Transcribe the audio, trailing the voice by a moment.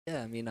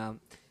Yeah, I mean,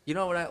 you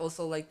know what I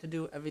also like to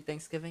do every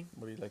Thanksgiving?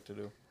 What do you like to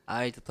do?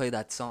 I like to play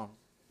that song.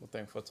 What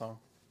thankful song?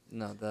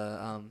 No,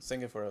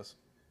 Sing it for us.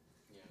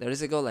 there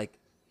does it go like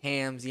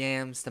hams,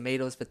 yams,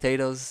 tomatoes,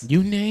 potatoes.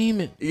 You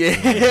name it. Yeah.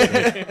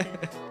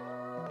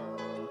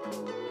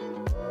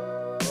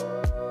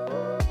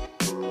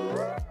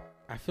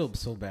 I feel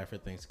so bad for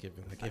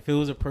Thanksgiving. Like if it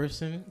was a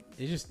person,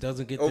 it just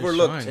doesn't get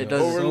Overlooked. The shine. It yo.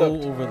 does. So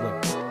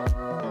overlooked.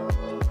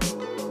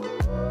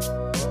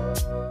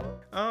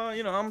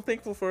 I'm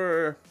thankful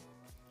for,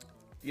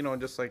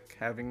 just like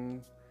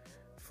having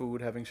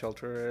food, having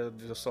shelter,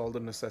 just all the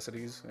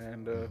necessities,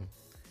 and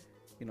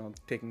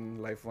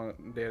taking life one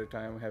day at a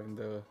time, having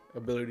the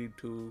ability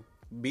to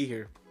be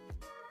here.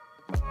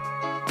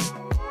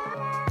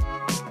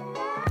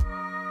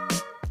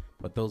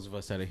 But those of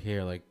us that are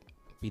here, like,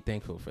 be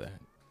thankful for that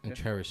and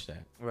cherish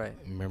that. Right.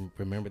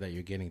 Remember that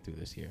you're getting through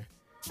this year.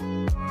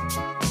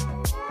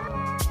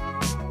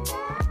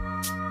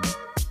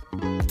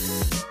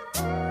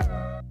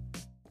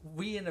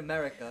 We in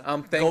America.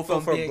 I'm go thankful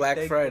from for being Black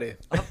thankful- Friday.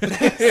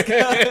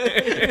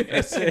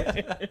 That's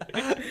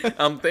it.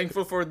 I'm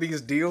thankful for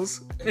these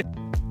deals.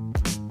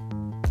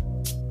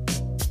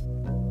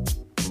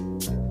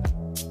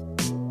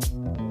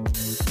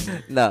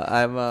 No,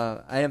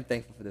 I am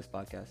thankful for this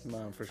podcast.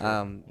 No, for sure.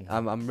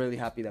 I'm really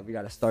happy that we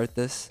got to start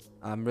this.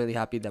 I'm really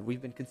happy that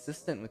we've been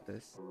consistent with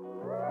this.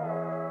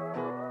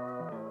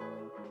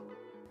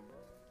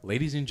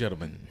 Ladies and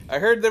gentlemen, I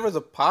heard there was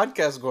a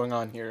podcast going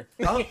on here.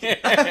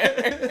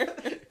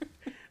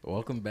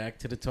 welcome back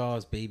to the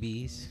Tars,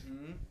 babies.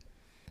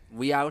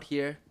 We out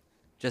here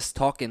just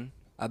talking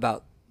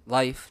about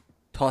life,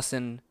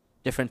 tossing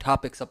different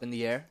topics up in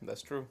the air.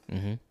 That's true.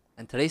 Mm-hmm.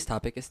 And today's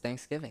topic is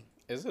Thanksgiving.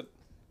 Is it?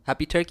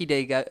 Happy Turkey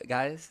Day,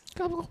 guys.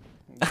 Gobble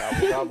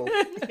gobble.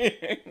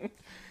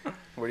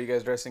 What are you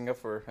guys dressing up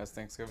for as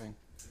Thanksgiving?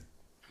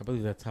 I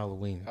believe that's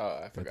Halloween. Oh,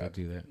 I that they forgot.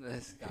 do that.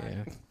 This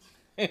guy.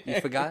 Yeah.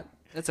 You forgot?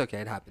 It's okay.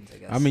 It happens, I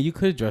guess. I mean, you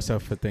could dress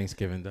up for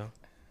Thanksgiving though.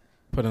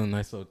 Put on a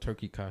nice little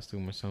turkey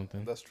costume or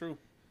something. That's true.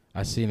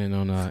 I seen it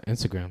on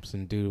Instagram.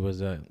 Some dude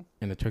was in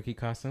a turkey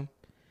costume,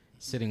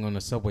 sitting on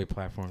a subway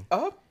platform,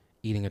 Up?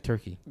 eating a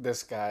turkey.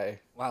 This guy.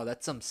 Wow,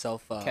 that's some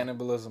self.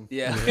 Cannibalism.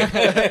 Yeah.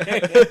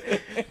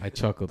 I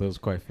chuckled. It was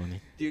quite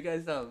funny. Do you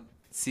guys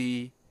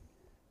see,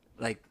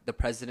 like, the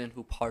president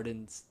who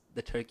pardons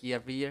the turkey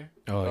every year?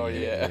 Oh,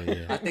 yeah.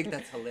 I think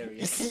that's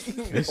hilarious.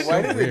 It's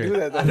Why so do they do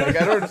weird. that? Though? Like,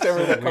 I don't understand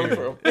where that comes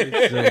from.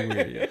 It's so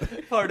weird. Yeah.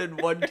 Pardon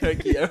one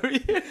turkey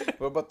every year.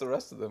 What about the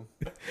rest of them?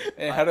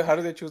 And how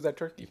do they choose that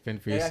turkey?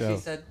 Fend for They actually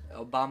yourself. said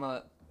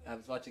Obama. I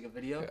was watching a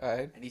video,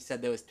 Alright. and he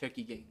said there was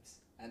turkey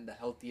games, and the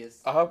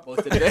healthiest, Uh-huh.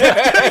 most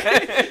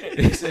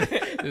advanced.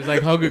 It's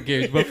like Hunger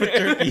Games, but for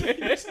turkey.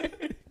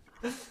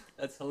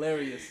 That's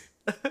hilarious.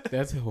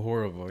 That's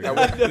horrible. I Yeah.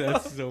 wonder-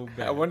 That's so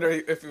bad. I wonder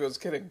if he was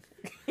kidding.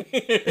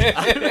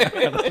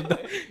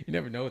 You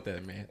never know with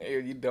that, man.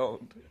 Hey, you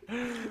don't.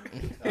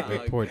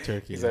 Like poor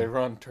turkey. He's man. like,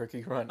 run,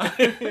 turkey, run.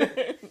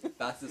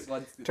 Fastest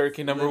one.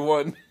 Turkey number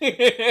live. one.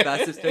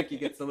 Fastest turkey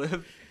gets to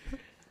live.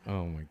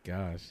 Oh my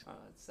gosh,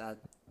 It's sad.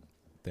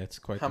 that's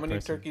quite. How many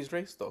depressing. turkeys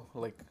race though?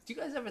 Like, Do you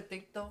guys ever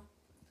think though,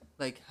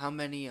 like how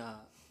many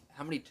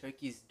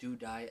turkeys do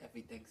die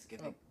every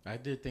Thanksgiving? I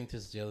did think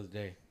this the other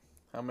day.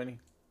 how many?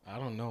 I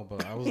don't know,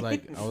 but I was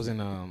like, I was in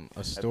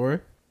a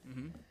store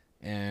Mm-hmm.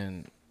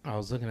 and I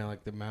was looking at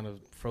like the amount of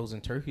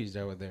frozen turkeys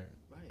that were there.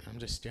 Right. I'm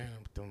just staring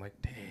at them like,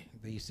 dang,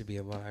 they used to be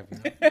alive. You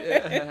know?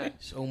 Yeah.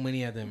 So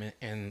many of them,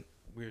 and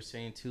we were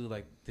saying too,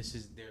 like this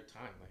is their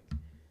time. Like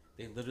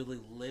they literally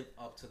live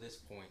up to this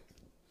point,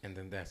 and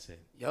then that's it.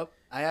 Yep.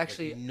 I Like,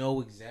 actually. you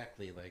know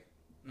exactly, like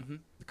Mm-hmm.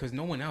 because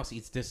no one else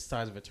eats this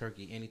size of a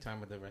turkey any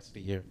time of the rest of the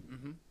year.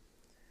 Mm-hmm.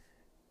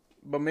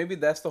 But maybe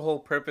that's the whole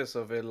purpose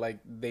of it. Like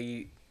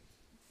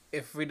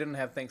if we didn't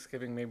have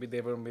Thanksgiving, maybe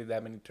there wouldn't be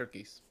that many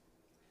turkeys.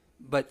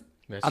 But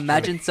That's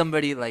imagine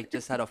somebody like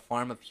just had a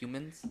farm of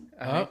humans.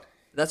 Huh?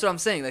 That's what I'm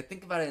saying. Like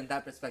think about it in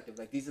that perspective.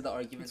 Like these are the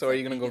arguments. So are that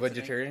you gonna we go get to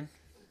make. vegetarian?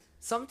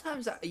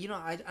 Sometimes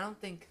I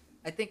don't think.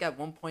 I think at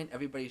one point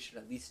everybody should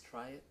at least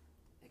try it,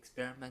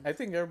 experiment. I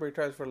think everybody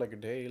tries for like a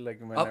day, like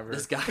Oh, whenever.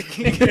 this guy.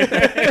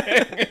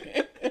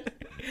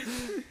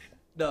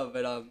 No,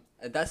 but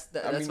that's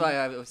mean- why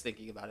I was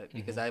thinking about it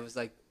because Mhm. I was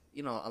like,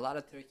 a lot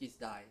of turkeys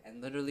die,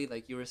 and literally,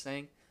 like you were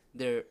saying,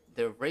 they're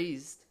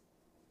raised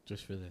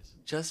just for this.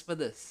 just for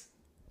this.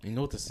 You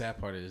know what the sad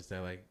part is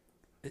that like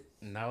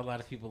not a lot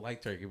of people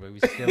like turkey, but we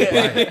still buy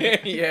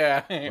it.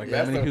 Yeah. Like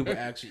That's how many the- people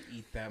actually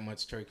eat that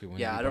much turkey? When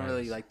Yeah, they I don't buy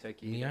really this? like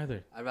turkey. Me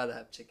either. I'd rather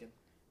have chicken.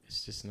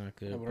 It's just not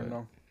good. I wouldn't but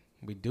know.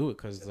 we do it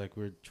because like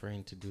we're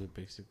trained to do it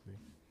basically.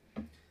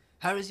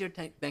 How does your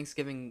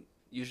Thanksgiving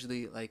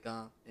usually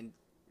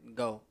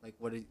go? Like,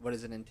 what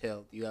does it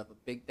entail? Do you have a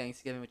big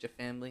Thanksgiving with your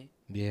family?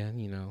 Yeah,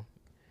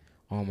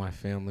 all my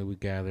family we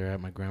gather at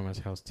my grandma's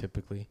house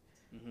typically,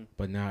 Mm-hmm.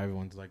 but now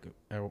everyone's like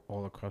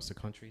all across the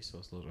country, so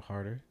it's a little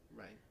harder.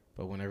 Right.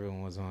 But when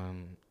everyone was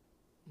on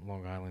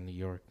Long Island, New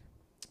York,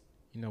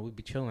 we'd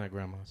be chilling at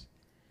grandma's.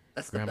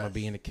 That's the Grandma best.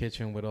 be in the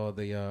kitchen with all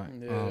the Yeah.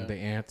 the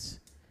aunts,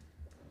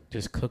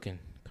 just cooking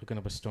cooking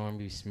up a storm,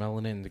 be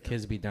smelling it, and the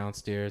kids be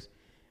downstairs,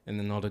 and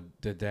then all the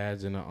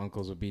dads and the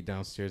uncles would be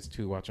downstairs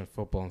too, watching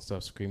football and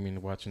stuff, screaming,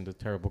 and watching the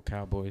terrible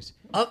Cowboys,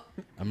 Up.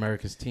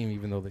 America's team,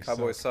 even though they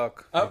Cowboys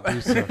suck. suck. They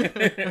do suck.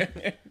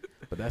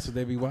 But that's what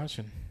they be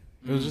watching.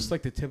 It was just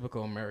like the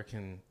typical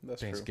American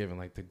That's true. Thanksgiving,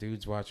 like the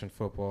dudes watching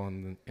football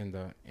and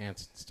the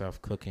aunts and stuff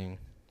cooking.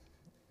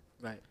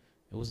 Right.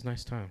 It was a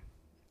nice time.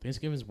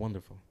 Thanksgiving is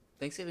wonderful.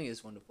 Thanksgiving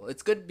is wonderful.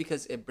 It's good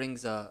because it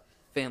brings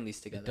families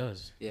together. It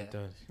does. Yeah. It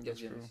does. Gives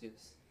That's you an true.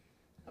 excuse.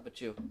 How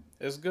about you?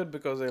 It's good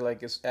because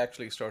it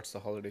actually starts the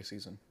holiday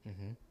season.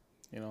 Mm-hmm.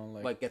 You know,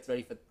 like What gets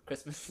ready for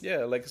Christmas? yeah,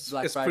 like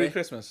Black it's Friday?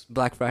 pre-Christmas.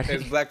 Black Friday.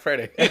 It's Black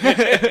Friday.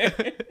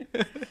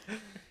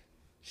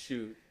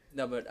 Shoot.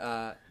 No, but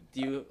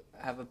do you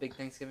have a big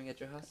Thanksgiving at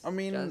your house? I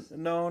mean, Jazz?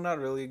 no, not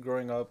really.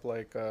 Growing up,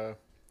 like,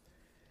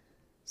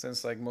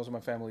 since like most of my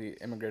family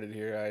immigrated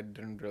here,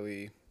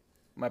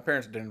 my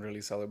parents didn't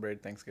really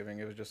celebrate Thanksgiving.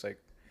 It was just like,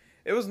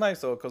 it was nice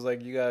though, cause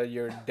like you got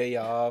your day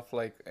off,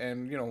 like,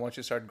 and you know, once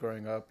you start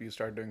growing up, you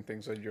start doing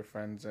things with your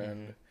friends,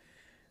 and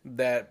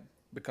that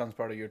becomes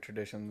part of your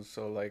traditions.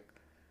 So like,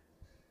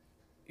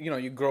 you know,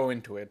 you grow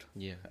into it.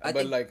 Yeah. I But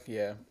think- like,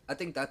 yeah, I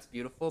think that's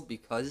beautiful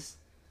because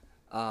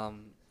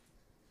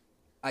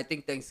I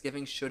think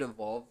Thanksgiving should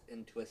evolve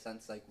into a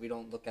sense like we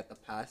don't look at the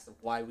past of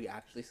why we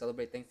actually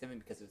celebrate Thanksgiving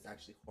because it was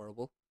actually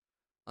horrible.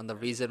 On the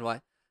reason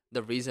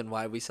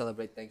why we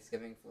celebrate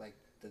Thanksgiving for like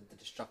the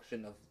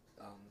destruction of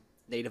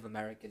Native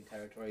American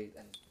territory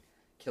and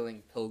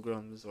killing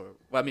pilgrims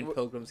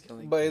pilgrims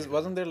killing but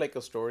wasn't there like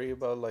a story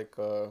about like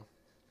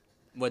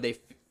where they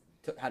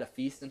had a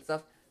feast and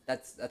stuff.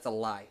 That's a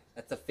lie.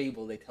 That's a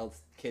fable they tell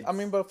kids. I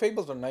mean, but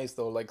fables are nice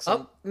though. Like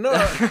Oh. no,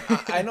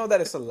 I know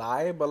that it's a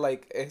lie, but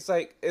like it's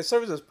like it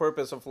serves its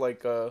purpose of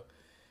like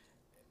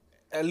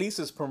at least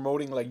it's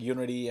promoting like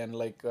unity and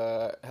like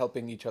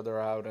helping each other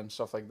out and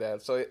stuff like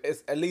that. So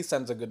it's at least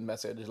sends a good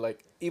message.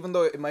 Like even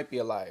though it might be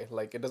a lie,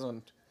 like it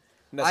doesn't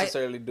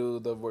necessarily do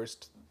the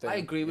worst thing. I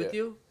agree with Yeah.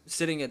 you.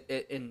 Sitting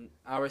in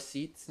our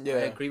seats, Yeah.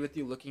 I agree with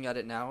you. Looking at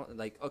it now,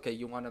 like okay,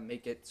 you want to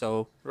make it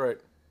so Right.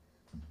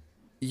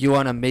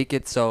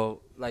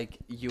 like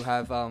you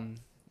have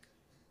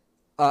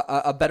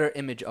a better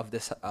image of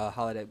this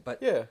holiday.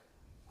 But Yeah.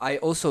 I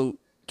also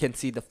can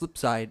see the flip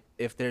side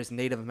if there's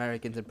Native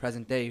Americans in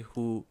present day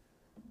who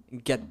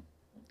get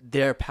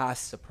their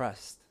past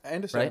suppressed. I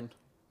understand.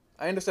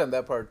 I understand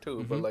that part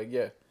too, but Mhm. like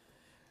yeah.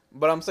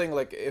 But I'm saying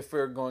like if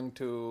we're going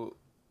to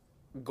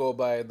go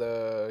by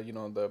the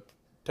the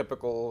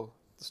typical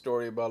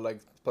story about like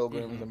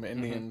pilgrims Mhm, and mhm.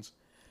 Indians,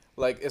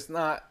 like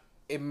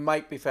it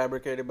might be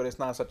fabricated, but it's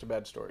not such a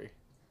bad story.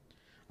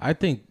 I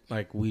think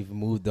like we've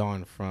moved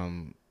on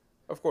from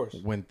Of course.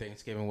 when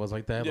Thanksgiving was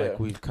like that. Yeah. Like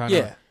we've kind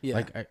of Yeah.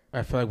 like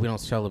I feel like we don't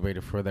celebrate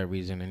it for that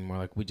reason anymore.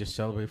 Like we just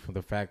celebrate for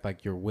the fact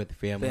like you're with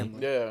family.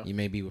 Family. Yeah. You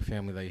may be with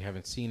family that you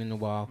haven't seen in a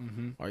while,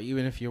 Mm-hmm. or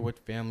even if you're with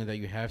family that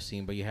you have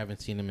seen but you haven't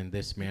seen them in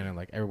this manner.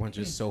 Like everyone's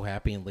just so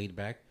happy and laid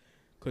back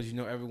because you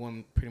know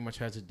everyone pretty much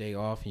has a day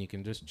off and you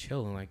can just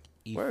chill and like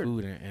eat Word.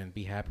 food and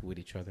be happy with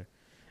each other.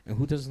 And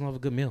who doesn't love a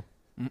good meal?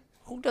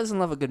 Who doesn't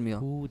love a good meal?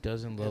 Who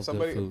doesn't love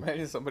Somebody good food?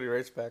 imagine somebody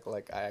writes back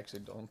like I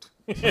actually don't.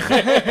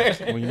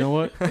 Well, you know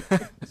what?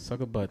 Suck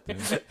a butt, then.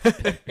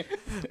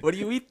 What do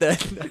you eat then?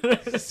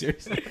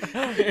 Seriously.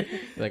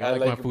 Like I like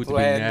my a food to be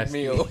bland nasty.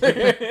 meal.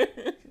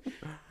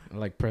 I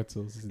like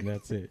pretzels and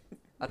that's it.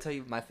 I'll tell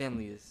you, my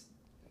family is,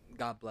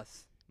 God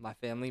bless my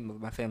family.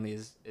 My family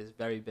is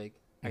very big.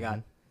 I got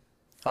Mhm.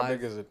 How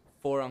big is it?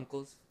 4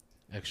 uncles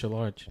Extra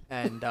large.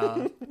 and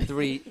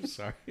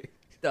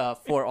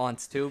 4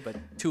 aunts too, but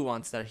 2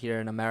 aunts that are here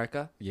in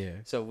America. Yeah.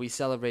 So we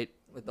celebrate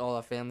with all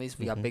our families.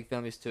 We got Mhm. big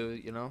families too,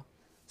 you know.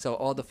 So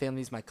all the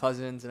families, my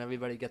cousins and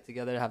everybody get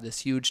together, have this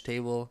huge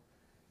table,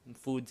 and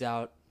food's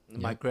out.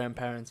 And my Yep.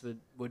 grandparents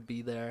would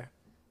be there,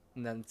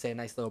 and then say a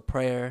nice little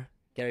prayer,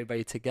 get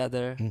everybody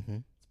together. Mm-hmm.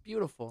 It's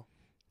beautiful.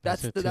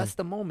 That's it, too. That's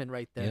the moment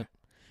right there. Yep.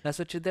 That's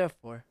what you're there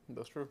for.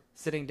 That's true.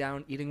 Sitting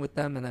down, eating with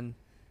them, and then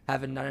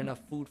having not enough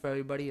food for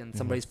everybody, and Mhm.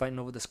 somebody's fighting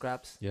over the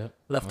scraps. Yeah.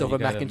 Leftover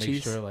mac and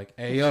cheese. Sure, like,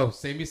 hey yo,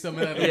 save me some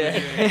of that.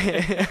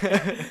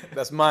 Yeah.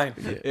 That's mine.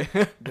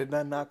 Yeah. Did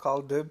that not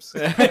call dibs?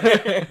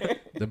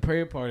 The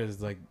prayer part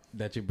is like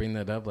that you bring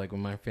that up. Like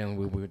when my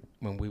family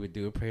when we would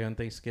do a prayer on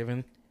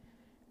Thanksgiving,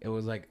 it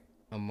was like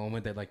a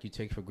moment that like you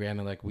take for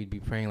granted. Like we'd be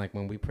praying. Like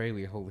when we pray,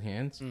 we hold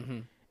hands, Mm-hmm.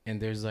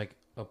 and there's like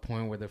a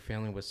point where the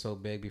family was so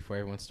big before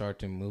everyone started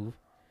to move,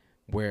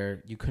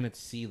 where you couldn't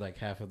see like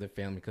half of the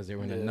family because they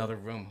were in Yeah. another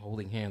room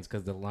holding hands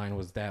because the line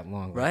was that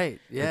long. Like,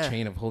 Right. The Yeah.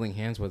 chain of holding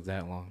hands was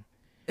that long.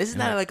 Isn't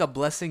and that I- like a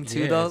blessing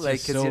too, Yeah, though? it's Like,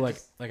 just 'cause so you're like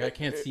just- I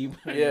can't see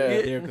Yeah.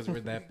 right there because we're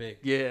that big.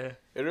 yeah,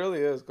 It really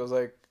is, cause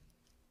like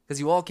because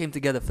you all came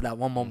together for that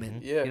one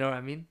moment. Mhm. Yeah. You know what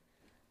I mean?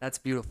 That's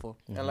beautiful.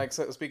 and like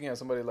speaking as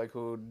somebody like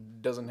who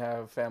doesn't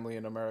have family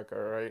in America,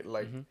 right?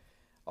 Like Mhm.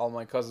 all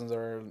my cousins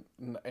are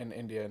in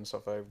India and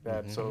stuff like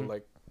that. So Mhm.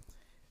 like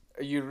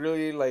you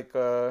really like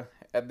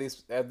at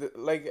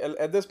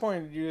this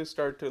point you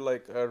start to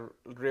like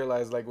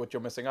realize like what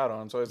you're missing out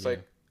on. So it's Yeah.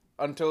 like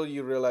until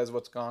you realize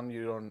what's gone,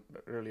 you don't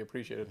really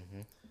appreciate it.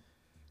 Mhm.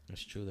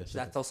 That's true.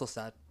 That's also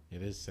sad.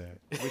 It is sad.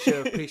 We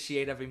should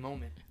appreciate every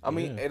moment. I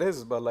mean, Yeah. it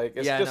is, but like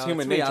it's yeah, just no,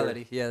 human it's nature.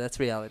 reality. Yeah, that's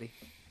reality.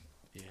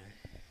 Yeah.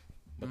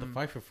 But the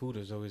fight for food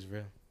is always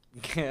real.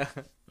 Yeah.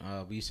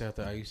 I used to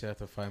have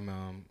to fight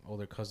my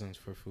older cousins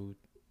for food.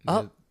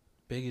 Oh. The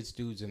biggest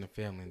dudes in the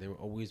family. They would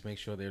always make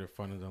sure they're the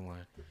front of the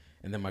line.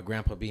 And then my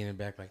grandpa be in the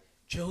back like,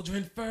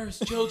 children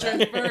first,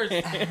 children first.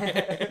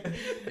 And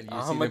you see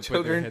I'm them a put their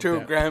children head too,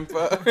 down.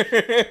 Grandpa.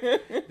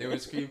 They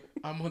would scream,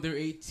 I'm under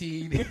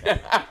 18.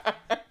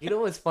 You know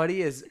what's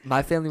funny is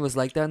my family was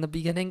like that in the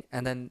beginning,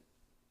 and then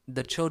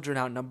the children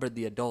outnumbered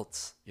the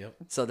adults. Yep.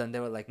 So then they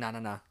were like,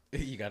 nah.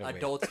 You gotta wait.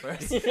 Adults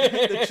first.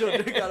 The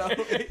children got out.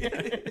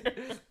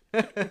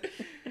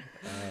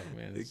 Oh,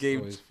 man. The It's game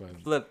always fun.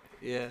 Flip.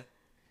 Yeah. Yeah,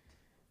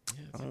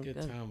 it's a Oh, good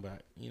good. time,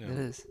 but, you It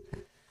know. is.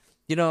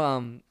 You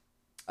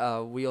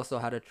know, we also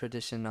had a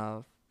tradition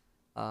of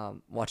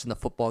watching the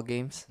football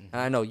games. Mhm.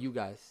 And I know you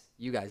guys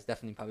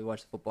definitely probably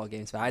watch the football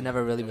games, but I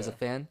never really was a Yeah.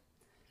 fan.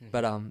 Mhm.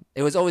 But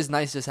it was always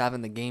nice just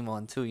having the game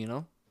on too, you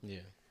know? Yeah.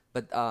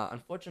 But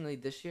unfortunately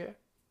this year,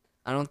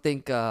 I don't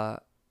think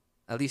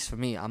at least for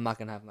me, I'm not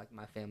gonna have like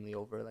my family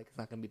over. Like it's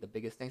not gonna be the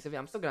biggest Thanksgiving.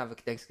 I'm still gonna have a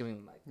Thanksgiving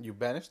with like You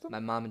banished them? my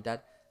mom and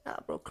dad. Nah,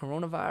 bro,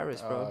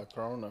 coronavirus, bro.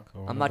 Corona.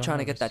 I'm not trying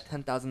to get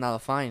Coronavirus. that $10,000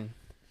 fine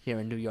here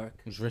in New York.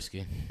 It's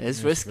risky.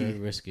 It's risky. Very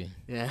risky.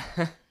 Yeah.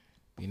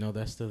 You know,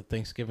 that's the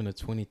Thanksgiving of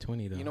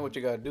 2020, though. You know what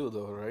you gotta do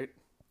though, right?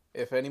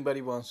 If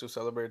anybody wants to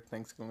celebrate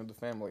Thanksgiving with the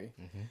family,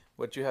 Mhm.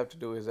 what you have to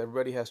do is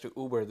everybody has to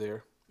Uber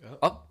there.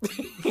 Oh.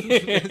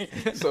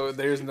 So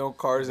there's no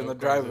cars in No the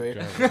cars in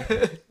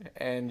driveway,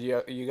 and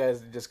you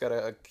guys just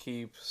gotta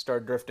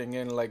start drifting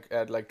in like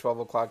at like 12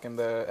 o'clock in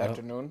the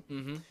afternoon,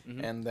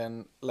 Mm-hmm. and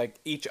then like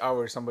each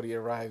hour somebody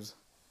arrives.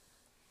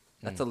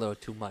 That's a little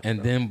too much. And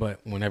bro. then,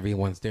 but when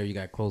everyone's there, you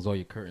got to close all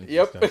your curtains.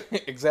 Yep, And stuff, 'cause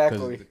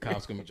exactly. the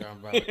cops going to be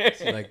driving by.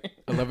 It's like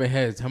 11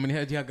 heads. How many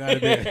heads y'all got in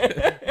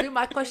there? Dude,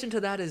 my question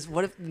to that is,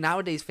 what if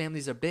nowadays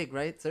families are big,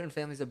 right? Certain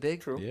families are big.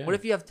 True. Yeah. What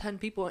if you have 10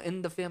 people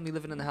in the family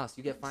living in the house?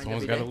 You get fined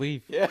Someone's every got to day.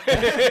 leave.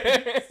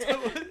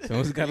 Yeah.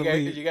 Someone's got to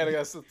leave. You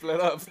gotta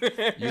split up.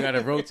 You got to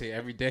rotate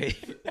every day.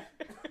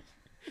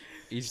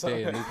 Each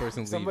day, a new person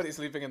leaves. Somebody's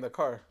sleeping in the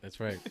car.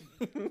 That's right.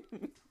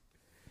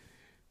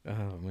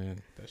 Oh, man.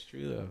 That's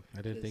true, though.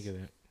 I didn't It think is.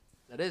 of that.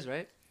 That is,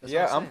 right? That's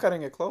Yeah, what I'm saying.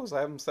 cutting it close.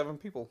 I have 7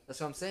 people. That's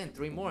what I'm saying.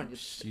 3 more. And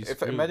just You If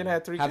screwed, imagine I man.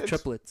 had 3 have kids.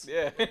 triplets.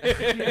 Yeah.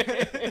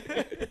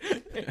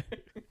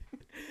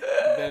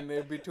 Then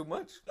it'd be too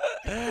much.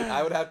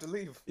 I would have to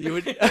leave. You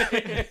would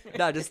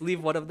nah, just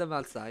leave one of them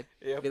outside.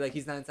 Yep. Be like,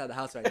 he's not inside the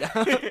house right now.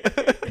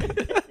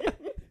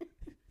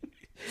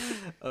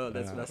 Oh,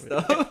 that's Nah, messed man.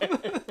 up.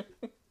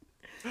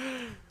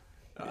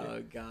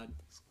 Oh God,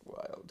 It's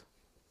wild.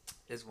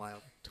 it's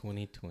wild.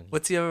 2020.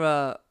 What's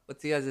your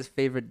guys'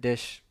 favorite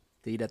dish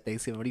to eat at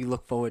Thanksgiving? What do you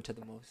look forward to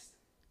the most?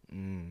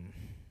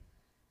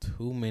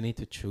 Too many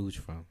to choose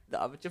from.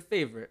 Nah, what's your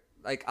favorite?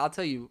 Like, I'll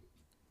tell you,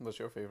 What's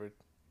your favorite?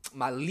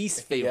 my least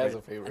If he favorite. has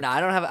a favorite. No,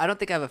 I don't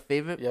think I have a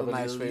favorite. You have But a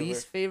my least favorite?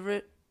 least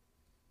favorite.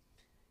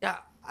 Yeah,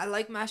 I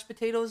like mashed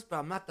potatoes, but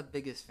I'm not the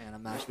biggest fan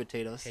of mashed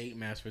potatoes. Hate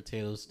mashed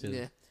potatoes, too.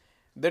 Yeah,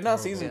 They're not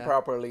Oh, seasoned yeah.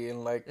 properly,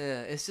 and like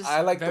yeah, it's just.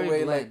 I like the very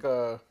way bland.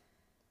 like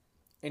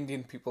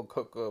Indian people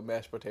cook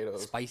mashed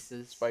potatoes.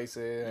 spices.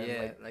 Spicy and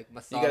Yeah, like like you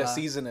masala. gotta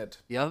season it.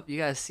 Yep, you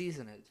gotta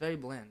season it. It's very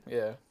bland.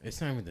 Yeah, It's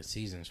not even the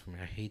seasons for me.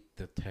 I hate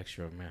the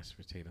texture of mashed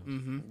potatoes.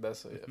 Mm-hmm.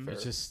 that's fair.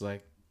 It's just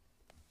like,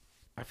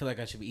 I feel like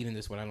I should be eating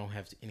this when I don't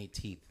have any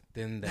teeth.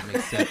 Then that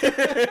makes sense.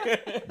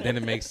 Then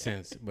it makes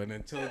sense. But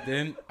until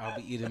then, I'll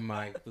be eating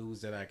my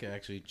foods that I can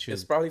actually chew.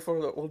 It's probably for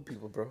the old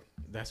people, bro.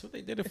 That's what they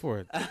did it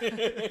for.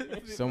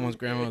 Someone's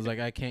grandma was like,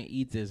 I can't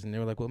eat this. And they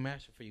were like, well,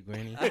 mash it for you,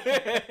 Granny.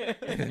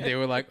 And they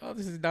were like, oh,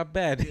 this is not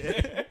bad.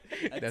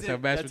 That's how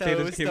mashed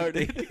potatoes came.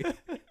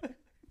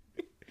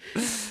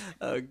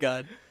 Oh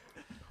God.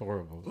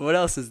 Horrible. What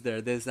else is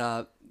there? There's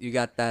you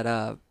got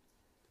that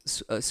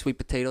sweet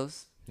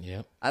potatoes.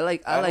 Yep. I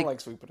don't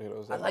like sweet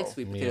potatoes. I at like all.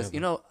 sweet Me potatoes. either. You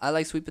know, I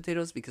like sweet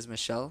potatoes because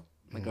Michelle,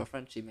 my Mhm.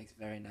 girlfriend, she makes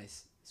very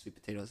nice sweet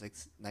potatoes, like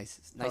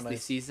nicely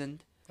nice.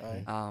 seasoned.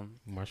 Aye.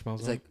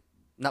 Marshmallows It's on? like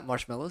not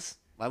marshmallows.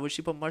 Why would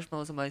she put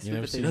marshmallows on my You sweet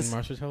never seen potatoes?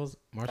 marshmallows?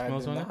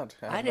 Marshmallows I on did it? not.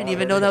 I have didn't not even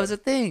heard know of that was a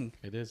thing.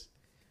 It is.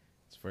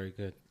 It's very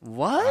good.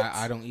 What?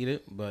 I don't eat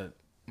it, but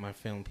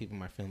people in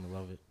my family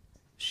love it.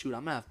 Shoot,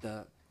 I'm gonna have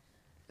to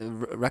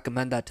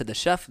recommend that to the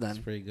chef It's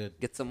then. pretty good.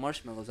 Get some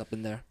marshmallows up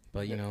in there.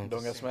 But you know,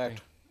 Don't it's get the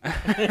smacked.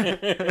 same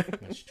thing.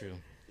 That's true.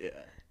 Yeah,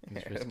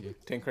 It's risky.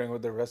 Tinkering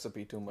with the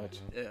recipe too much.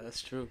 Uh-huh. yeah,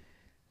 that's true.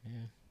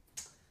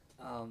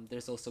 Yeah.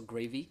 There's also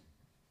gravy.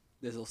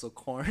 There's also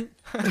corn.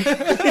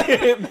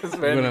 This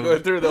man gonna go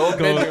through the whole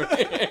go-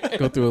 menu.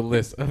 Go through a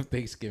list of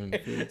Thanksgiving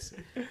foods.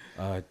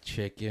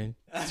 Chicken,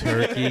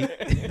 turkey.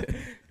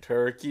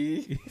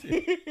 Turkey,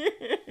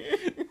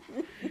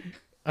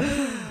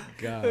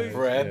 God.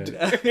 bread.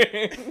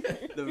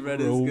 The bread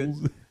is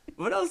good.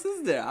 What else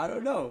is there? I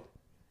don't know.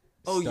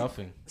 Oh,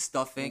 Stuffing.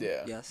 Stuffing.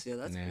 Yeah. Yes, yeah,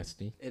 that's good.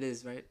 Nasty. It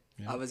is, right?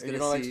 I was You gonna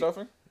don't like see.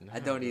 stuffing? I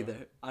don't either.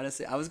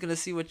 Honestly, I was gonna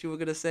see what you were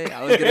gonna say.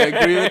 I was gonna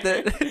agree with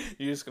it.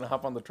 You're just gonna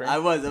hop on the train? I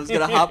was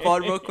gonna hop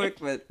on real quick,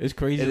 but It's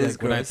crazy. It Like is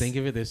when I gross. think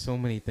of it, there's so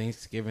many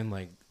Thanksgiving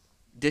like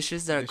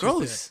dishes that are dishes that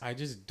gross. I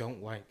just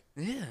don't like.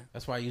 Yeah.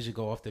 That's why I usually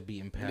go off the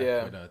beaten path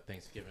Yeah. with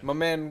Thanksgiving. My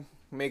man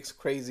makes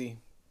crazy.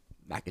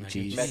 Mac and Mac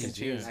and cheese. Mac and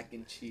cheese. Mac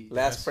and cheese.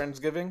 Last Yes.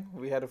 Friendsgiving,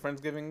 we had a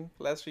Friendsgiving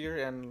last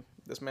year, and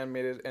this man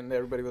made it, and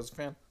everybody was a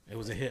fan. It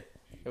was a hit.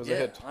 It was Yeah, a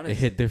hit. honestly. It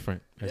hit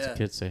different, as Yeah. the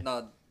kids say.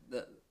 No,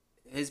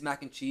 his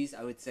mac and cheese.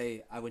 I would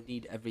say I would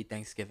need every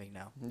Thanksgiving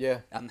now. Yeah,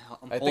 I'm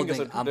I think it's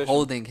a I'm tradition.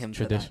 holding him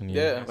Tradition,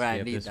 Yeah. yeah. Where I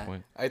at need this that.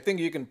 point. I think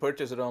you can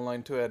purchase it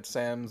online too at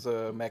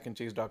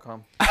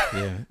samsmacandcheese.com.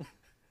 Yeah.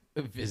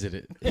 Visit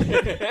it.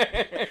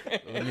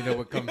 Let me know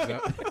what comes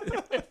up.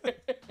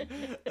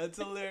 That's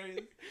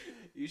hilarious.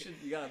 You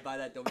gotta buy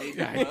that domain.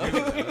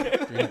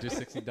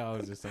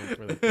 $360 or something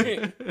for the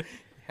thing.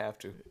 Have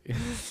to.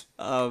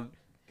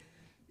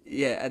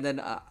 Yeah, and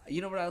then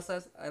you know what else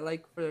I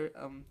like for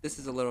this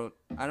is a little,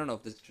 I don't know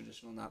if this is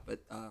traditional or not, but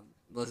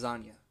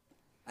lasagna.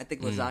 I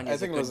think lasagna. I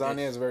is a think good lasagna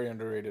dish. is very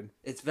underrated.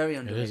 It's very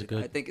underrated.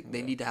 good. I think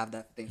they need to have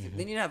that thing.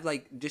 They need to have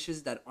like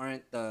dishes that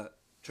aren't the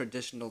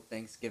traditional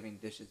Thanksgiving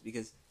dishes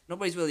because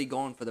nobody's really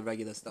going for the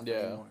regular stuff Yeah.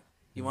 anymore.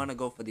 You want to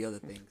go for the other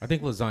things. I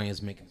think lasagna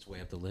is making its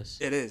way up the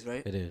list. It is,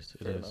 right? It is.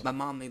 It Fair is. enough. My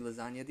mom made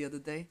lasagna the other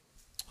day.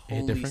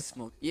 Hit Holy different?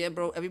 smoke! Yeah,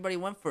 bro. Everybody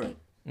went for it.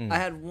 Mm. I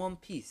had one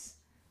piece,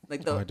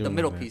 like Oh, I the do the know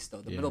middle that. piece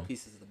though. The Yeah. middle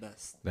piece is the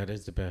best. That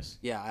is the best.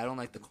 Yeah, I don't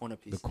like the corner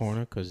The pieces.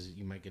 corner, because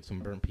you might get some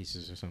burnt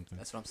pieces or something.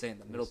 That's what I'm saying.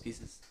 The middle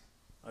pieces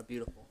are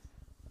beautiful.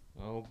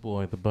 Oh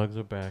boy, the bugs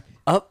are back.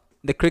 Up,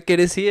 the cricket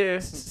is here.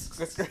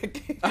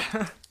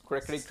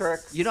 Crickety crack.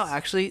 You know,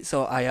 actually,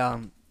 so I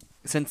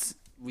since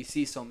we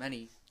see so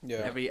many Yeah.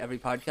 every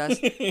podcast,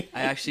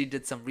 I actually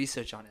did some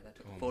research on it. I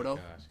took Oh a my photo.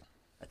 gosh.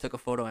 I took a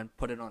photo and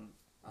put it on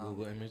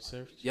Google image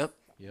search. Yep.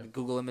 Yep.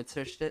 Google image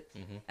searched it,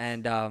 Mm-hmm.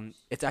 and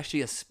it's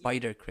actually a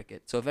spider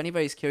cricket. So if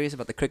anybody's curious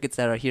about the crickets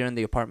that are here in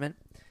the apartment,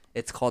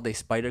 it's called a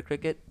spider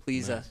cricket.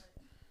 Please, Nice.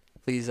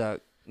 please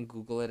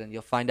Google it, and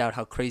you'll find out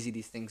how crazy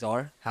these things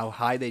are, how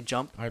high they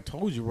jump. I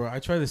told you, bro. I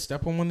tried to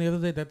step on one the other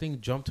day. That thing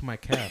jumped to my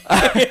calf.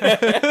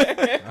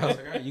 I was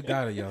like, all right, you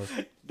got it, yo.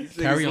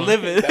 Carry on.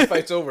 Living. That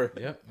fight's over.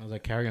 Yep. I was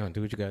like, carry on.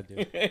 Do what you got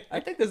to do. I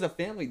think there's a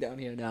family down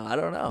here now. I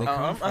don't know.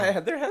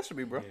 There has to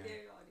be, bro.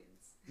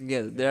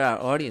 Yeah, they're our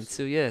audience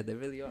too. Yeah, they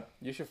really are.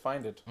 You should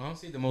find it.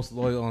 Honestly, the most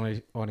loyal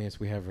audience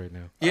we have right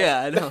now. Yeah,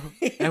 I know.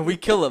 And we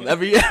kill them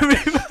every.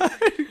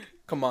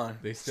 Come on.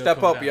 They still Step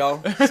come up, back.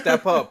 y'all.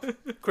 Step up.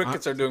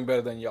 Crickets are doing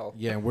better than y'all.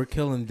 Yeah, we're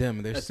killing them.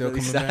 And they're That's still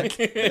really coming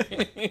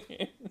sad.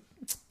 back.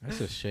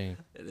 That's a shame.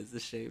 It is a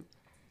shame.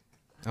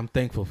 I'm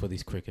thankful for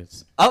these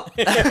crickets. Oh.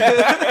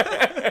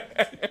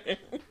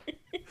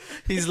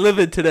 He's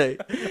living today.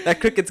 That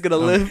cricket's gonna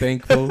I'm live.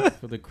 thankful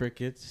for the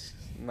crickets.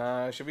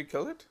 Nah, should we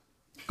kill it?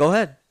 Go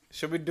ahead.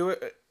 Should we do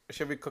it?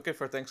 Should we cook it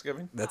for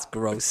Thanksgiving? That's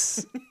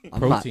gross. I'm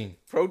not- Protein.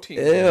 Protein.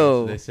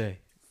 Ew. They say.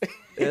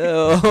 Ew.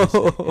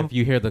 If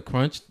you hear the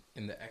crunch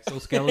in the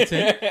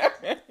exoskeleton,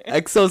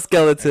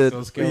 Exoskeleton.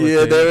 Exoskeleton.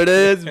 Yeah, there it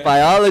is.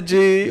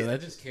 Biology. yeah,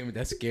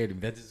 that scared me.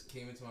 That just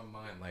came into my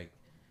mind. Like,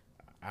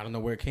 I don't know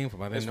where it came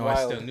from. I didn't It's know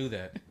wild. I still knew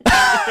that.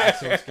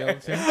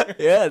 Exoskeleton.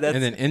 Yeah, that's.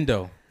 And then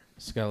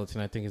endoskeleton,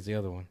 I think, is the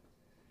other one.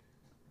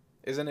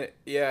 Isn't it?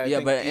 Yeah. I yeah,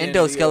 think but Ian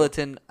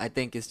endoskeleton, I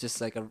think, is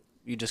just like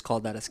you just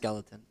called that a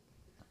skeleton.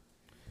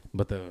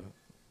 But the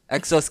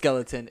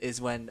Exoskeleton is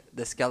when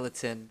the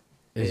skeleton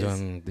is is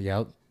on the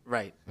out.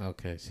 right.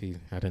 Okay, see,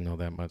 I didn't know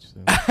that much.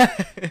 Then.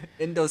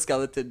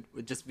 Endoskeleton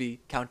would just be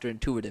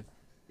counterintuitive.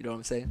 You know what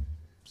I'm saying?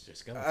 It's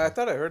just Leo. skeleton. I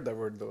thought I heard that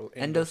word though.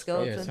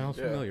 Endoskeleton? Yeah, it sounds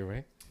Yeah. familiar,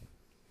 right?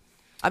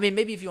 I mean,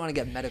 maybe if you want to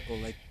get medical,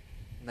 like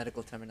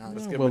medical terminology,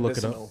 Let's Yeah, get we'll look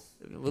it up. medicinal.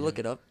 we'll look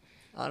it up.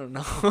 I don't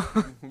know.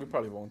 We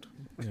probably won't.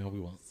 No, we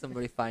won't.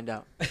 Somebody find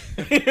out.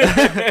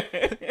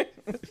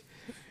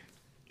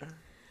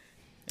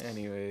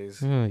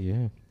 Anyways. Oh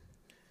yeah.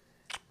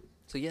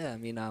 So yeah, I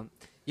mean,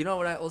 you know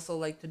what I also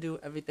like to do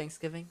every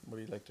Thanksgiving? What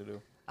do you like to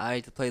do? I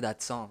like to play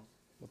that song.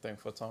 What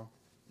thankful song?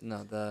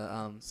 No,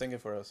 the Sing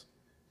it for us.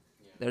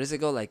 there does it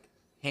go like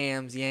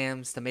hams,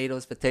 yams,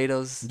 tomatoes,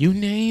 potatoes. You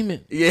name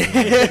it.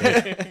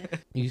 Yeah.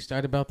 You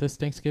start about this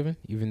Thanksgiving,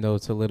 even though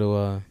it's a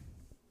little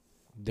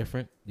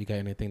different. You got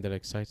anything that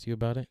excites you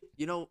about it?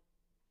 You know,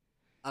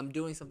 I'm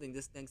doing something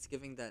this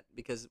Thanksgiving that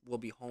because we'll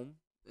be home.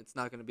 It's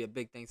not gonna be a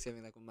big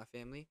Thanksgiving like with my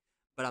family,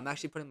 but I'm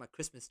actually putting my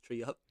Christmas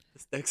tree up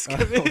this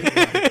Thanksgiving. Oh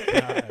my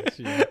gosh,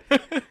 yeah.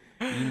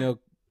 You know,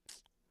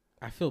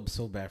 I feel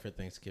so bad for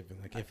Thanksgiving.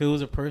 Like if it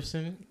was a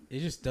person, it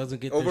just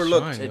doesn't get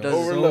Overlooked. The shine. It yo. doesn't.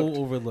 Overlooked.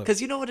 So overlooked.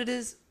 Because you know what it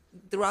is?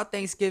 Throughout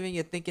Thanksgiving,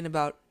 you're thinking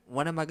about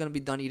when am I going to be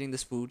done eating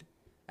this food?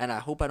 And I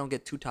hope I don't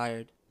get too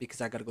tired because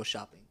I got to go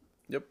shopping.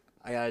 Yep.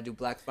 I got to do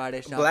Black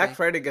Friday shopping. Black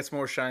Friday gets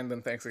more shine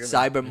than Thanksgiving.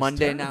 Cyber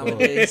Monday terrible.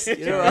 nowadays.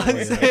 You know what I'm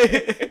It's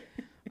terrible, saying?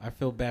 I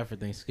feel bad for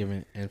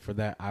Thanksgiving, and for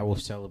that, I will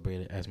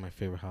celebrate it as my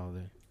favorite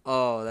holiday.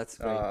 Oh, that's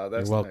great.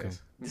 That's You're welcome.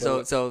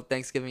 nice. So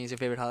Thanksgiving is your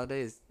favorite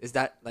holiday? Is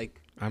that like...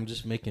 I'm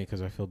just making it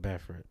because I feel bad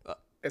for it.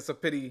 It's a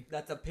pity.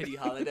 That's a pity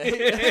holiday.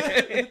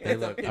 Hey, That's a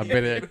look, I pity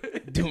better holiday.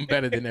 doing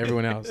better than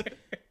everyone else.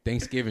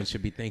 Thanksgiving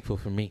should be thankful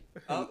for me.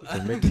 Oh.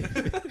 For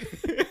making-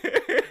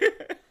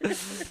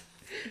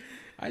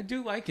 I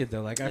do like it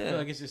though. Like I Yeah. feel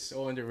like it's just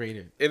so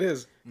underrated. It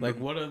is. Like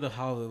what are the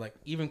holidays? Like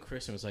even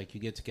Christmas, like you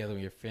get together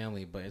with your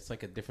family, but it's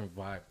like a different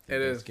vibe than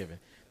It is. Thanksgiving.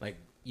 Like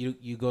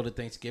you go to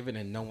Thanksgiving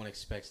and no one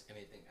expects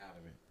anything out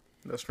of it.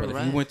 That's But true. if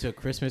Right. you went to a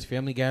Christmas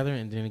family gathering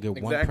and didn't get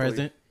one Exactly.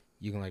 present,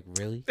 you can like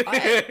really.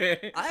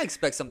 I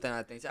expect something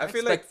out of things. I I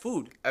feel expect like-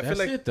 food. I feel That's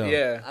like it, though.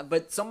 yeah.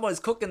 But someone's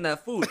cooking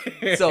that food,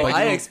 so But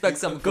I you- expect you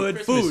some cook for good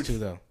Christmas food. too,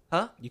 though.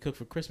 Huh? You cook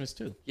for Christmas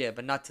too. Yeah,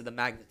 but not to the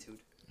magnitude.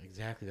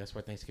 Exactly. That's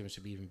why Thanksgiving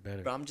should be even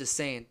better. But I'm just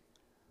saying,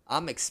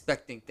 I'm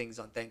expecting things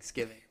on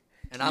Thanksgiving,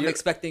 and I'm Yeah.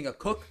 expecting a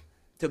cook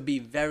to be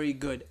very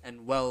good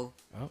and well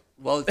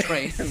Oh.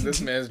 trained. This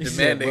man's He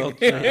said, demanding.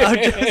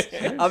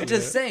 well, I'm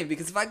just saying,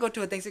 because if I go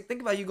to a Thanksgiving,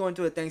 think about you going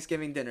to a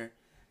Thanksgiving dinner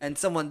and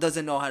someone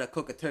doesn't know how to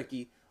cook a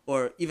turkey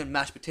or even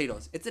mashed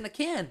potatoes. It's in a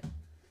can.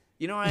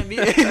 You know what I mean?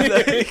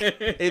 Like,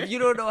 if you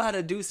don't know how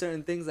to do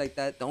certain things like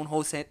that, don't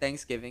host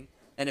Thanksgiving.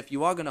 And if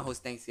you are gonna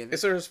host Thanksgiving,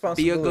 It's a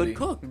responsibility.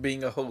 cook.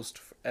 Being a host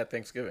at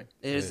Thanksgiving.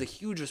 it is a Yes.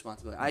 huge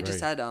responsibility. I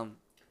just Right. had a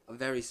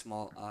very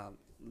small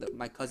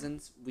my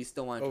cousins. We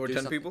still wanted Over to do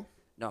 10 something. people?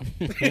 No,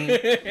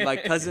 my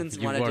cousins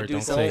You wanted were, to do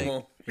don't say. something.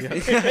 Homo.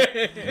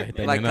 Right,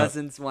 then My you're not-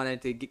 cousins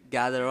wanted to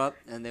gather up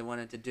and they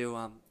wanted to do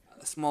a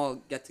small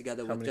get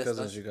together How with many just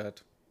cousins us. you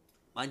got?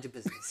 Mind your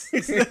business.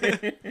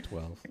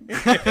 12.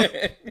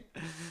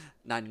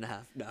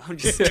 9.5. No, I'm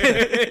just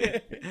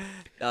kidding.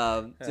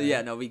 So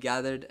yeah, no, we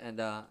gathered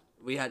and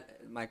we had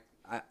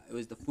it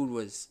was the food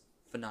was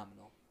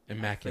phenomenal.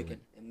 Immaculate.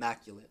 Freaking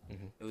immaculate.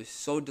 Mhm. It was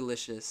so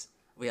delicious.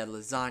 We had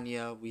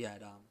lasagna. We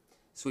had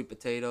sweet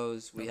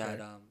potatoes. We had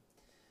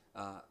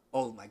Okay.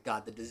 oh my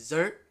god, the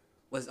dessert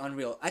was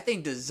unreal. I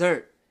think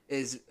dessert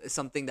is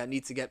something that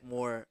needs to get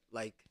more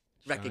like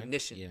Shine?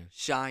 recognition, Yeah.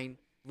 shine.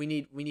 We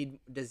need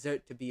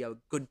dessert to be a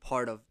good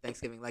part of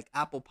Thanksgiving, like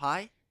apple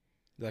pie.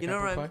 You like You know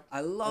apple what pie?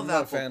 I love I'm not a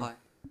apple fan. pie.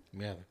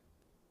 Yeah.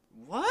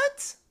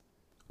 What?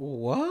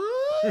 What?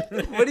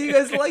 What do you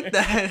guys like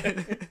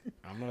that?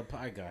 I'm not a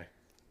pie guy.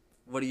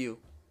 What are you?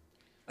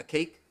 A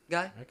cake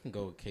guy? I can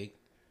go with cake.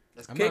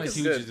 That's I'm cake not a is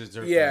huge good.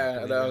 dessert Yeah, fan,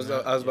 that believe it was or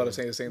not. I was about to Yeah.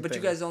 say the same But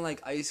thing. you guys don't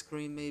like ice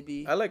cream,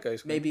 maybe? I like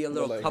ice cream. Maybe a but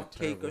little like, cupcake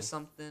terrible. or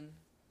something.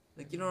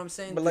 Like you know what I'm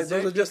saying? But like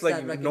those Dessert are just gets like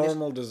that recognition.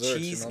 normal desserts. You know?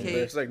 Cheesecake.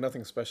 There's like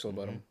nothing special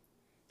about them.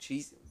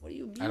 Cheese. What do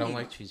you mean? I don't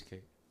like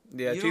cheesecake.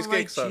 Yeah, You don't cheesecake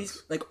like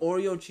sucks. like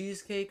Oreo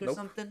cheesecake or Nope.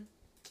 something?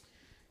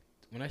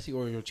 When I see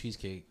Oreo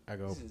cheesecake, I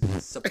go, This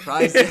is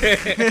surprising.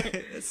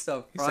 It's He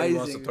said he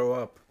wants to surprising. throw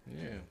up.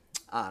 yeah.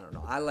 I don't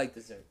know. I like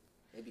dessert.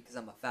 Maybe because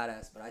I'm a fat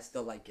ass, but I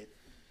still like it.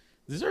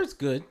 Dessert's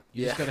good.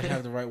 You just Yeah. gotta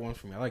have the right one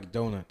for me. I like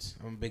donuts.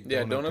 I'm a big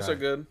Yeah, donut donuts guy. are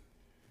good.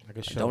 I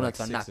could shove Donuts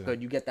like are 6 not of good.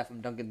 them. You get that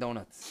from Dunkin'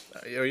 Donuts.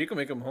 Or you can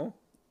make them home.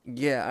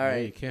 Yeah, all Yeah,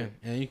 right. you can,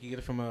 and you can get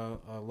it from a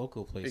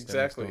local place.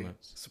 Exactly. That makes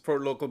donuts.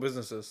 Support local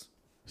businesses.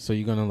 So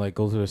you're gonna like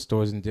go to the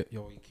stores and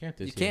yo, you can't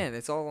this You year. can.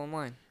 It's all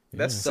online.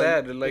 That's So-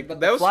 sad. Like but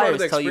that the was part of the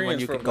flyers tell you when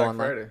experience you for can go Black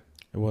online. Friday.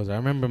 It was. I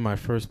remember my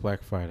first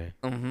Black Friday.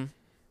 Mm-hmm.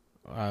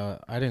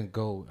 I didn't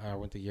go. I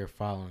went the year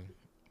following,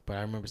 but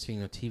I remember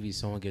seeing on TV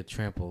someone get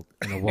trampled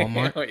in a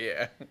Walmart, Oh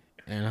yeah,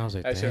 and I was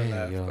like, I shouldn't "Dang,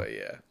 laugh, yo, but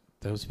yeah,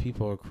 those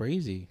people are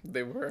crazy."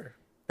 they were.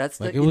 That's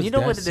Like, the. it And was you know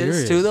that what it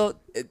is too, serious.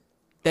 though.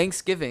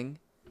 Thanksgiving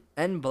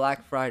and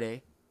Black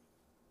Friday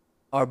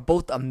are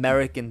both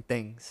American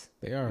things.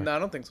 They are. No, I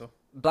don't think so.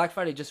 Black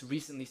Friday just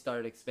recently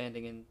started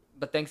expanding,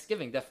 but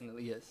Thanksgiving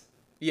definitely is.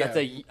 Yeah, That's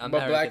a but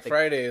American Black thing.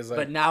 Friday is like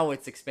But now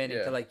it's expanding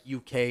yeah. to like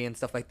UK and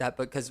stuff like that.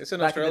 Because it's in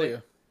back in the day-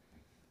 Australia.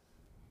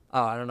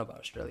 Oh, I don't know about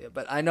Australia,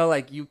 but I know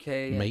like UK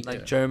and Mate. like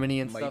Yeah.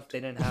 Germany and Mate. stuff. They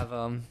didn't have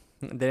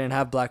they didn't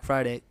have Black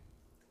Friday,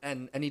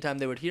 and anytime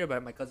they would hear about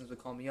it, my cousins would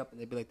call me up and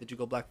they'd be like, "Did you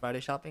go Black Friday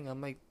shopping?" I'm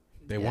like,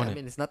 They yeah, want I it.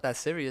 mean, it's not that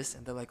serious,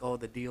 and they're like, "Oh,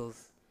 the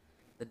deals."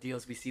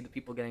 We see the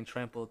people getting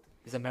trampled.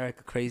 Is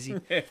America crazy?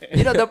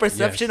 You know the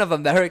perception Yes. of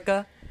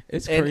America.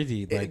 It's and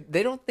crazy. Like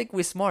they don't think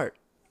we're smart.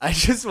 I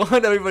just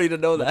want everybody to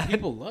know but that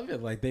people love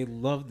it. Like they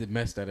love the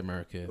mess that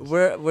America is.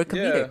 we're Yeah,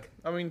 comedic,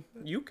 I mean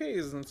UK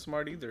isn't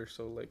smart either.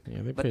 So like,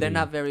 Yeah, but they're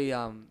not very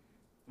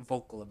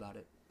vocal about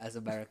it as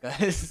America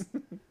is.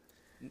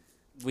 We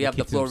They have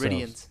the keep to themselves.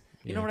 Floridians.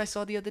 You know Yeah. what I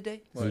saw the other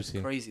day? What? It was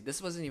crazy. This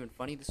wasn't even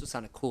funny. This was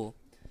kind of cool.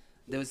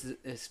 There was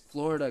this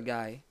Florida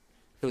guy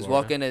who was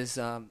Florida? walking his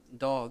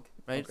dog,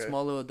 right? Okay.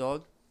 Small little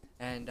dog,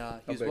 and he How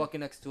was big?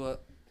 walking next to a.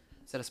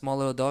 Is that a small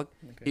little dog?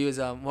 Okay. He was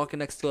walking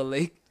next to a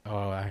lake,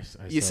 Oh, I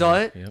You saw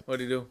it? Yep. what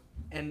do you do?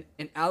 and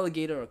an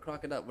alligator or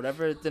crocodile,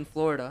 whatever it's in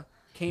Florida,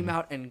 came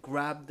out and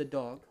grabbed the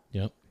dog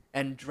Yep.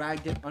 and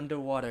dragged it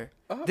underwater.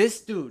 Oh. This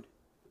dude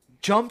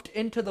jumped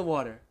into the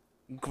water,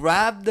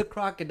 grabbed the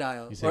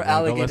crocodile You or said, "Wanna go?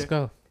 alligator, Let's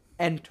go.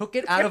 and took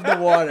it out of the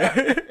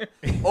water,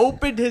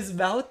 opened his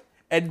mouth,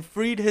 and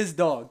freed his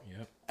dog,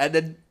 Yep. and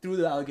then threw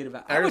the alligator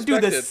back. I I would do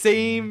respect the it.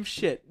 same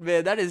shit,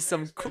 man. That is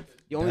some.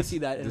 You only That's- see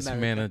that in this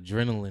America. man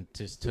adrenaline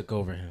just took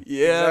over him.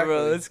 Yeah, bro,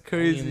 Exactly. that's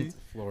crazy. In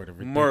Florida,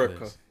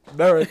 America.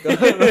 ridiculous.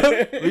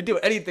 America, we do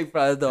anything for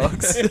our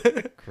dogs.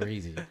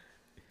 Crazy.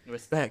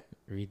 Respect.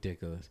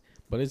 Ridiculous.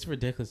 But it's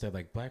ridiculous that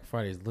like Black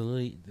Friday is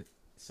literally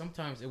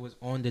sometimes it was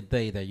on the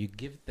day that you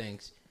give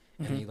thanks,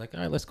 and Mhm. you're like, all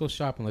right, let's go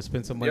shopping, let's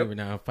spend some money Yep. right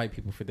now and fight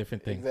people for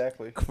different things.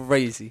 Exactly.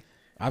 Crazy.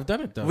 I've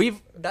done it though.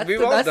 We've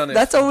all done it.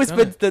 that's always Done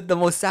been it. the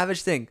most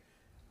savage thing.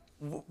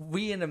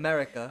 We in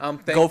America I'm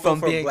go thankful from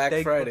for being Black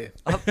thankful- Friday.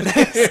 Up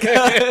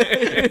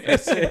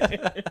next.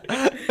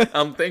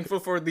 I'm thankful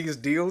for these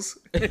deals.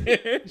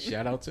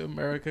 Shout out to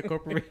America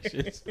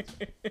corporations.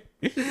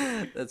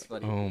 That's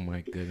funny. Oh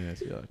my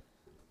goodness, yo.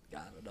 I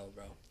don't know,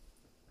 bro.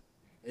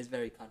 It's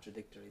very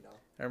contradictory though.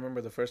 I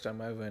remember the first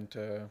time I went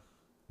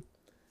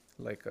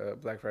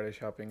Black Friday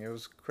shopping. It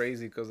was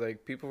crazy because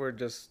like people were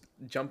just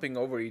jumping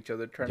over each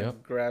other trying to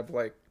Yep. grab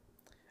like,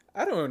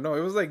 I don't know.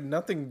 It was like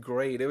nothing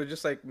great. It was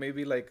just like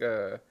maybe like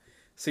a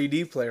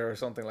CD player or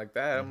something like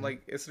that. I'm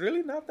like, it's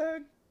really not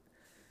that.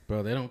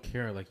 Bro, they don't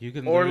care. Like you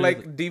can Or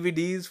literally- like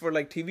DVDs for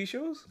like TV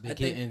shows. they I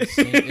get think-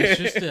 insane. It's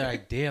just the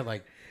idea,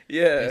 like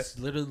Yeah. it's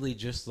literally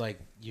just like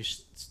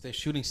they're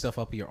shooting stuff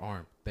up your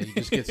arm that you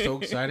just get so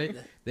excited.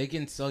 They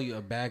can sell you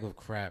a bag of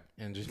crap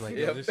and just like,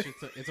 yo, Yep. this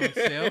shit's it's on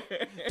sale.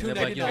 And they're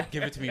like, yo, $2.99.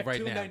 give it to me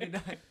right now.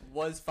 $2.99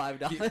 was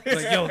 $5. Like,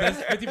 yo, that's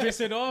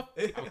 50% off.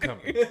 I'm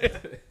coming.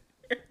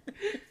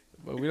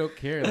 But we don't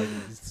care. Like,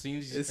 as soon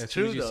as, It's as,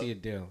 true, soon as you though. see a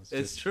deal, it's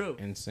It's just true.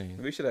 insane.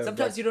 We should have.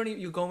 Sometimes you don't even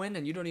you go in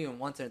and you don't even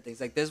want certain things.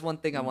 Like there's one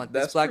thing I want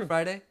That's this Black true.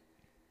 Friday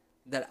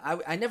that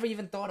I never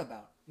even thought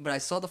about, but I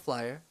saw the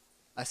flyer,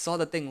 I saw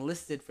the thing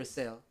listed for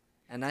sale,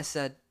 and I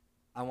said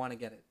I want to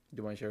get it.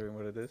 Do you mind sharing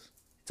what it is?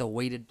 It's a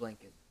weighted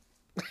blanket.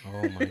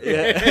 Oh my god.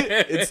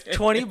 It's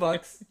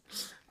 $20.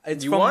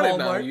 It's You from want it Walmart.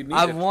 now, you need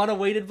I it. want a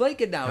weighted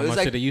blanket now. How It was much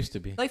like did it used to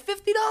be? like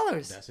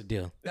 $50. That's a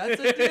deal. That's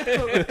a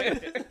deal.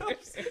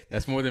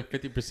 That's more than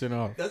 50%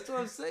 off. That's what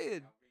I'm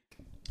saying.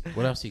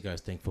 What else are you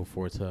guys thankful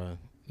for to,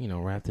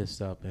 wrap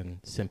this up and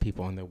send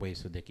people on their way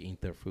so they can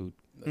eat their food?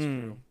 That's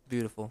true.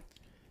 Beautiful.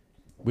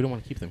 We don't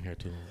want to keep them here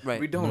too long. Right.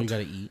 We You know don't. you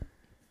gotta eat.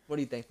 What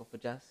are you thankful for,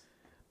 Jess?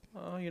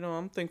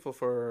 I'm thankful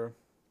for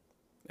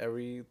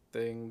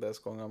everything that's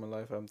going on in my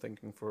life. I'm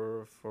thanking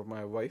for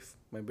my wife,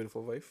 my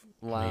beautiful wife.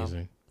 Wow.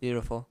 Amazing.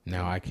 Beautiful.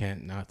 Now I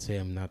can't not say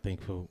I'm not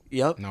thankful.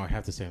 Yep. Now I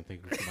have to say I'm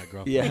thankful for my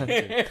girlfriend.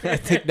 Yeah. I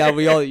think now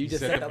we all you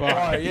just set set the the bar.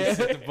 bar. You Yeah.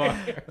 set the bar.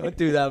 Don't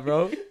do that,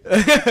 bro.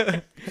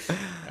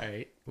 All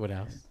right. What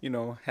else?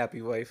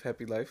 Happy wife,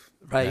 happy life.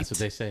 Right. That's what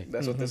they say.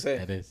 That's what they say.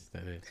 That is.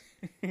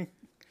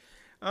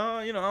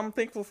 I'm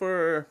thankful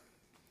for,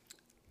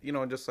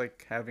 just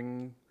like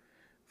having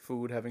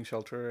food, having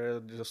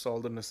shelter, just all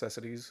the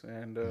necessities,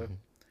 and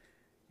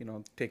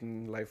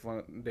taking life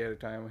one day at a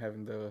time,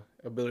 having the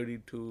ability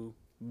to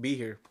be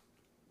here.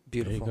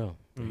 Beautiful. There you go.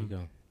 There you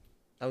go.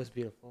 That was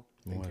beautiful.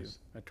 It Thank you. was.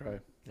 I try.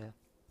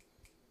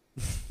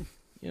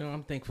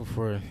 I'm thankful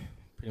for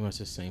pretty much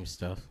the same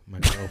stuff. My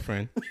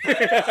girlfriend.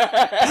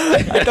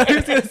 I thought he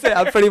was gonna say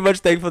I'm pretty much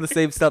thankful for the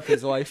same stuff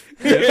his wife.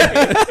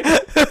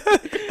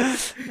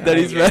 That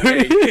he's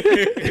married.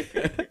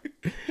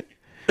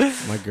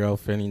 My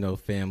girlfriend,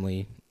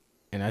 family.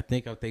 And I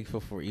think I'm thankful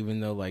for, even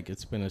though like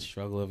it's been a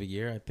struggle of a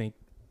year, I think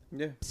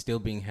Yeah. still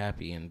being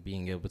happy and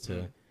being able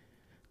to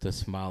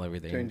smile every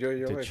day. To enjoy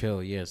your to life.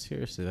 chill. Yeah,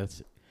 seriously.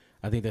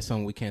 I think that's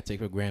something we can't take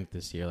for granted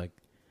this year. Like,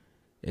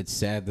 it's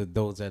sad that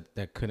those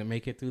that couldn't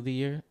make it through the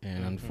year,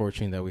 and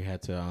unfortunate that we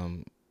had to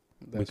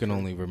we That's can true.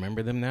 only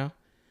remember them now.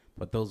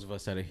 But those of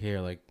us that are here,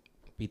 like,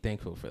 be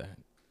thankful for that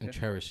and Yeah.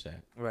 cherish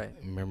that. Right.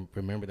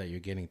 Remember that you're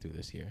getting through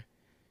this year.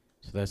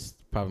 So that's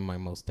probably my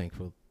most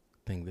thankful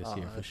thing this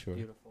year for That's sure.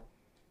 Beautiful.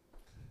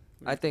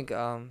 I think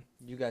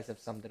you guys have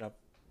summed it up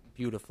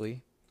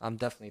beautifully. I'm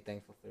definitely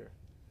thankful for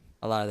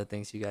a lot of the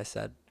things you guys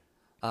said.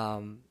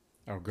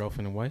 Our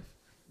girlfriend and wife.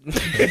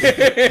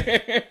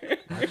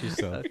 Watch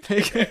yourself.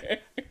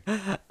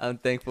 I'm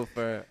thankful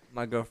for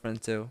my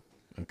girlfriend too,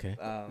 Okay.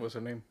 What's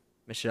her name?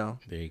 Michelle.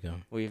 There you go.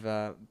 We've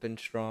been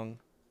strong,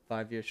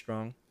 5 years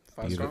strong,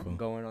 Five Beautiful. Strong?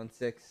 going on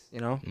 6.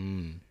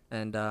 Mm.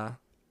 And You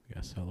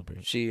gotta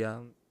celebrate. she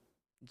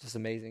just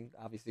amazing.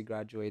 Obviously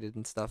graduated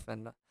and stuff,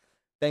 and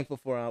thankful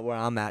for where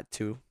I'm at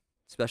too.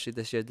 Especially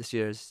this year. This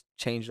year has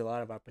changed a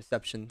lot of our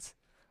perceptions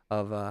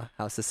of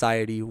how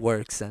society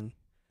works and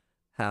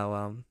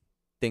how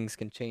things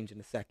can change in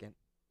a second.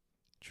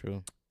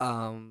 True.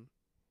 And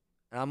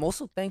I'm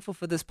also thankful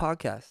for this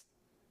podcast.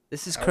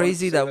 This is I wanted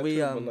crazy to say that we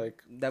too, but,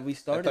 like, that we I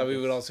started. thought we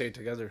would this. all say it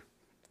together.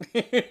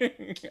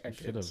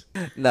 Should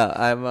have. No,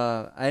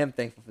 I am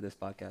thankful for this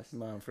podcast.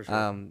 No, for sure.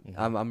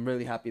 I'm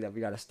really happy that we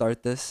got to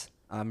start this.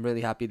 I'm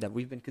really happy that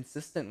we've been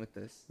consistent with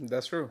this.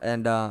 That's true.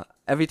 And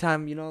every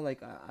time,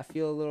 I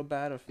feel a little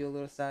bad or feel a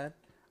little sad,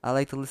 I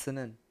like to listen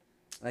in.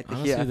 I like to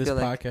Honestly, hear. I this feel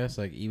like podcast,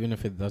 like, even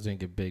if it doesn't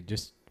get big,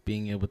 just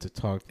being able to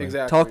talk, like,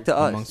 Exactly. talk to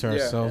us. amongst Yeah.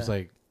 ourselves, Yeah.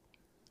 like,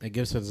 it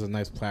gives us a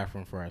nice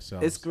platform for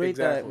ourselves. It's great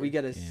that Exactly. we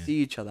get to Yeah. see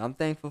each other. I'm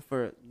thankful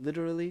for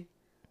literally.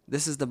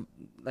 This is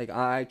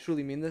I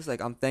truly mean this.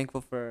 Like, I'm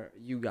thankful for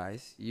you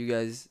guys. You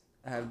guys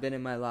have been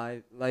in my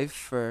life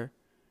for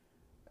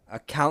a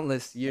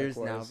countless years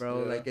now, Likewise,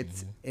 bro. yeah. Like,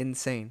 it's Mhm.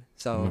 insane.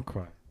 I'm gonna So,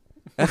 cry.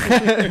 so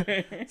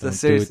Don't do it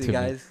seriously, to me.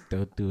 guys,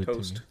 Don't do it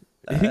Toast. to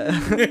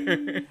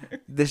me.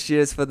 this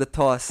year's for the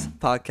Toss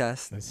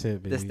podcast That's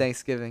it, baby. this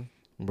Thanksgiving.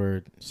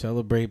 Word.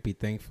 Celebrate, be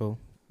thankful,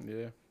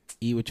 Yeah.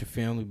 Eat with your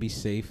family. Be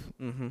safe.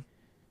 Mm-hmm.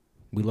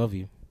 We love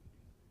you.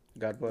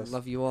 God bless.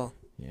 Love you all.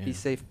 Yeah. Be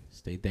safe.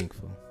 Stay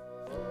thankful.